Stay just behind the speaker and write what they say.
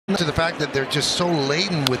To the fact that they're just so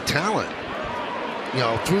laden with talent, you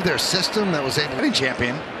know, through their system that was able to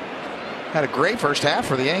champion. Had a great first half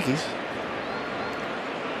for the Yankees.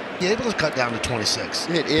 be able to cut down to 26.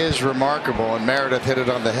 It is remarkable, and Meredith hit it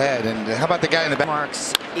on the head. And how about the guy in the back?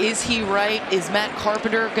 Marks. Is he right? Is Matt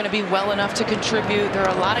Carpenter going to be well enough to contribute? There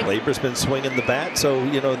are a lot of. Labor's been swinging the bat, so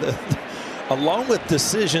you know, along with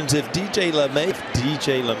decisions, if DJ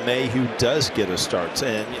LeMay, who does get a start,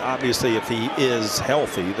 and obviously if he is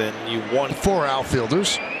healthy, then you want 4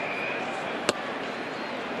 outfielders.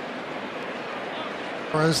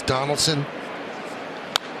 As Donaldson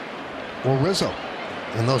or Rizzo,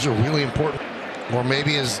 and those are really important. Or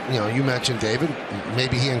maybe, as you know, you mentioned, David,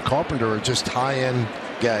 maybe he and Carpenter are just high-end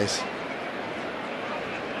guys.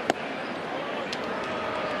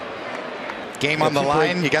 Game on the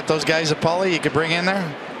line. You got those guys at Paulie you could bring in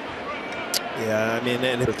there. Yeah, I mean,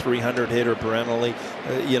 and a 300 hitter perennially,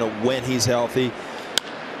 you know, when he's healthy,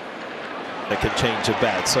 that can change a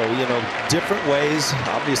bat. So, you know, different ways.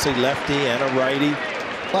 Obviously, lefty and a righty.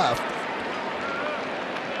 Left.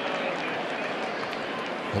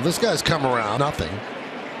 Well, this guy's come around. Nothing.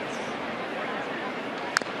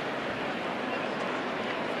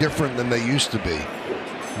 Different than they used to be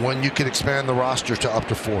when you could expand the roster to up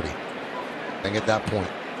to 40. And at that point.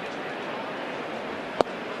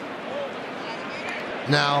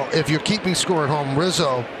 Now, if you're keeping score at home,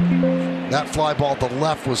 Rizzo, that fly ball to the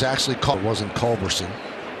left was actually called. It wasn't Culberson.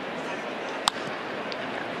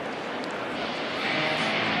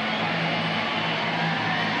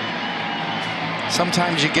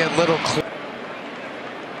 Sometimes you get little.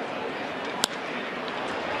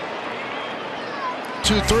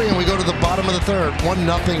 2-3, and we go to the bottom of the third.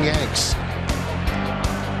 1-0 Yanks.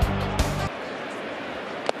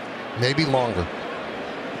 Maybe longer.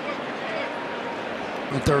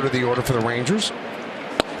 And third of the order for the Rangers.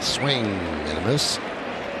 Swing and a miss.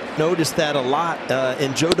 Noticed that a lot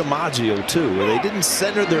in Joe DiMaggio too, where they didn't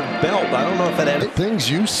center their belt. I don't know if that had things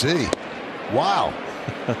you see. Wow.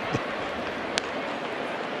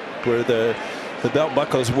 Where the belt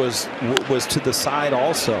buckles was to the side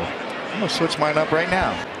also. I'm gonna switch mine up right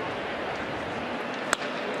now.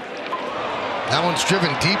 That one's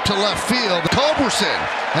driven deep to left field. Culberson,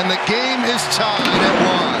 and the game is tied at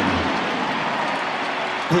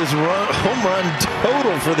 1. His home run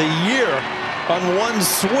total for the year on one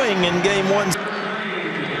swing in game 1.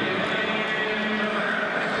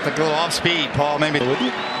 Took a little off speed, Paul. Maybe.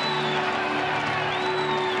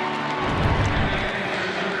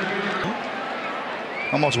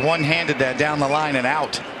 Almost one-handed that down the line and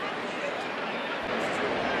out.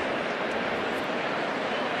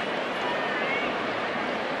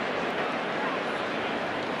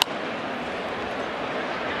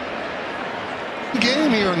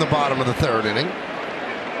 Game here in the bottom of the third inning.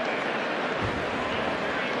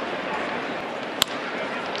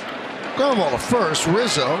 Ground ball to first.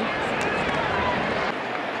 Rizzo.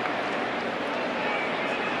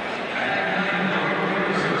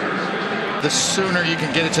 The sooner you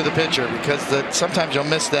can get it to the pitcher, because sometimes you'll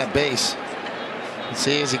miss that base.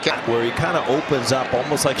 See, as he got where he kind of opens up,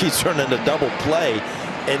 almost like he's turning a double play,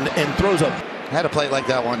 and throws up. Had a play like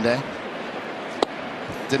that one day.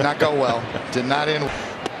 Did not go well. Did not end.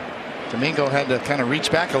 Domingo had to kind of reach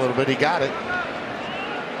back a little bit. He got it.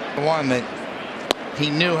 One that he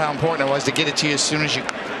knew how important it was to get it to you as soon as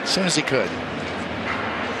he could.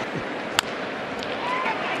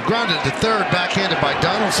 Grounded to third, backhanded by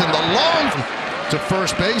Donaldson. The long to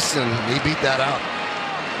first base, and he beat that out.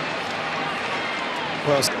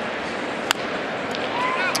 Well,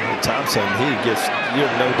 Thompson, he gets, you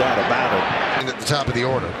have no doubt about it. At the top of the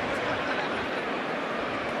order.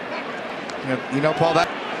 You know, Paul, that.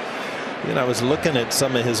 You know, I was looking at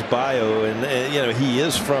some of his bio, and you know, he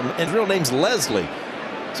is from, and his real name's Leslie.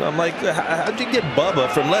 So I'm like, how'd you get Bubba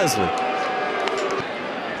from Leslie?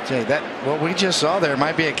 Jay, that what we just saw there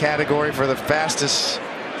might be a category for the fastest.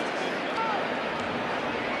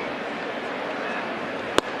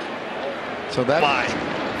 So that.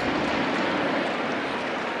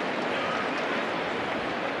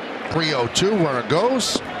 3-0-2, runner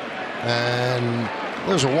goes, and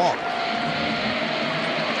there's a walk.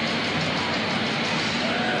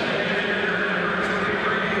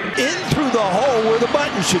 In through the hole where the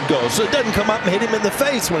button should go, so it doesn't come up and hit him in the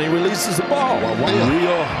face when he releases the ball.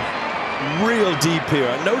 Real deep here.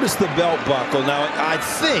 I noticed the belt buckle. Now I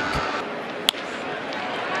think.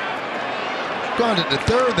 Grounded to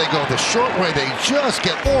third, they go the short way. They just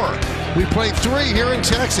get 4. We played 3 here in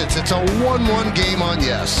Texas. It's a 1-1 game on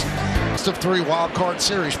yes. Best of 3 wild card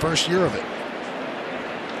series, first year of it.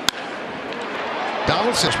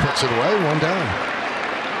 Donaldson puts it away, 1 down.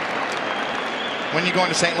 When you going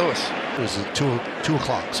to St. Louis? It was at 2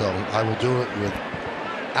 o'clock, so I will do it with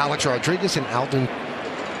Alex Rodriguez and Alden.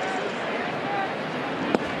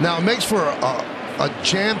 Now it makes for a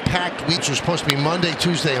jam-packed week. Which was supposed to be Monday,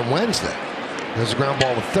 Tuesday, and Wednesday. There's a ground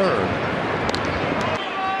ball to third.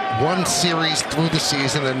 One series through the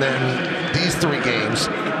season, and then these 3 games.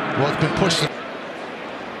 Well, it's been pushed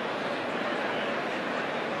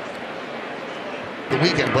the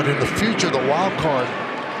weekend, but in the future, the wild card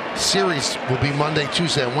series will be Monday,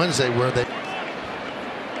 Tuesday, and Wednesday, where they.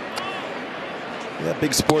 Yeah,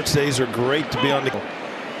 big sports days are great to be on the.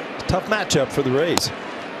 Tough matchup for the Rays.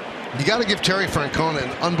 You got to give Terry Francona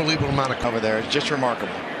an unbelievable amount of cover. Over there, it's just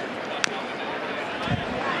remarkable.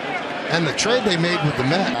 And the trade they made with the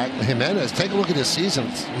Met, Jimenez, take a look at his season.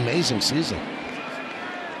 It's an amazing season.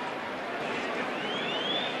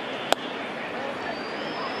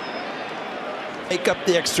 Make up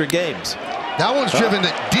the extra games. That one's driven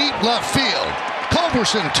to deep left field.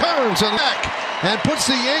 Culberson turns and back and puts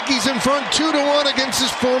the Yankees in front 2-1 against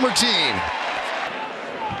his former team.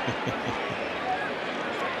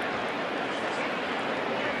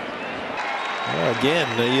 Well, again,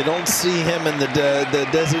 you don't see him in the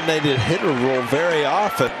designated hitter role very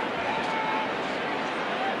often.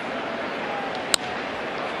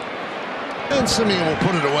 And Simeon will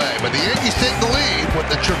put it away, but the Yankees take the lead with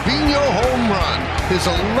the Trevino home run. His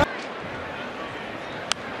 11th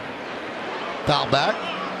foul back.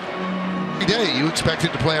 Every day you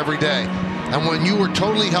expected to play every day, and when you were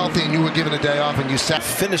totally healthy and you were given a day off and you sat.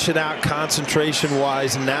 Finish it out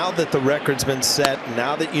concentration-wise. Now that the record's been set,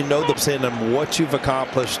 now that you know the in and what you've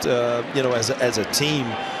accomplished, you know, as a team,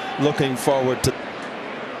 looking forward to.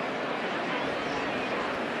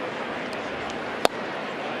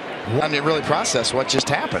 And you really process what just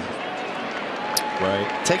happened. Right.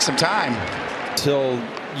 Take some time. Till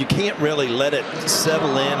you can't really let it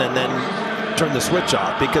settle in and then turn the switch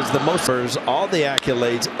off, because the all the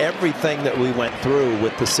accolades, everything that we went through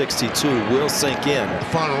with the 62 will sink in.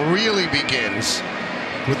 Fun really begins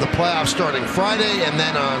with the playoffs starting Friday, and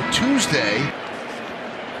then on Tuesday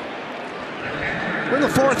we're in the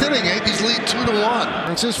 4th inning. Yankees lead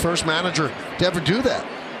 2-1. It's his first manager to ever do that.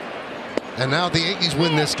 And now the Yankees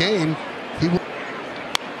win this game. He will.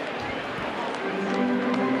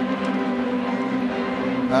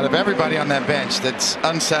 Out of everybody on that bench that's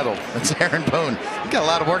unsettled, it's Aaron Boone. He's got a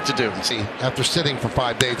lot of work to do. See, after sitting for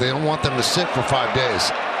 5 days, they don't want them to sit for 5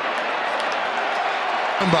 days.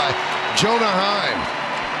 By Jonah Heim.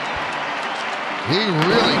 He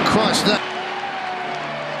really crushed that.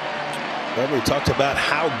 Well, we talked about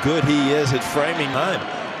how good he is at framing time.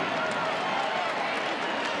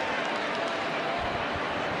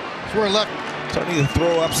 We're left. Starting to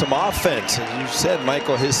throw up some offense. And you said,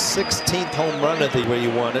 Michael, his 16th home run at the way you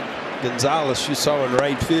want it. Gonzalez, you saw in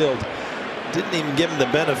right field, didn't even give him the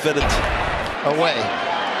benefit of away.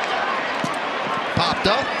 Popped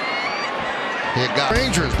up. He got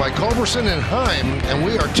Rangers by Culberson and Heim, and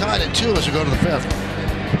we are tied at 2 as we go to the 5th.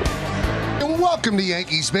 And welcome to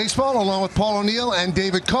Yankees baseball, along with Paul O'Neill and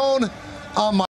David Cohn.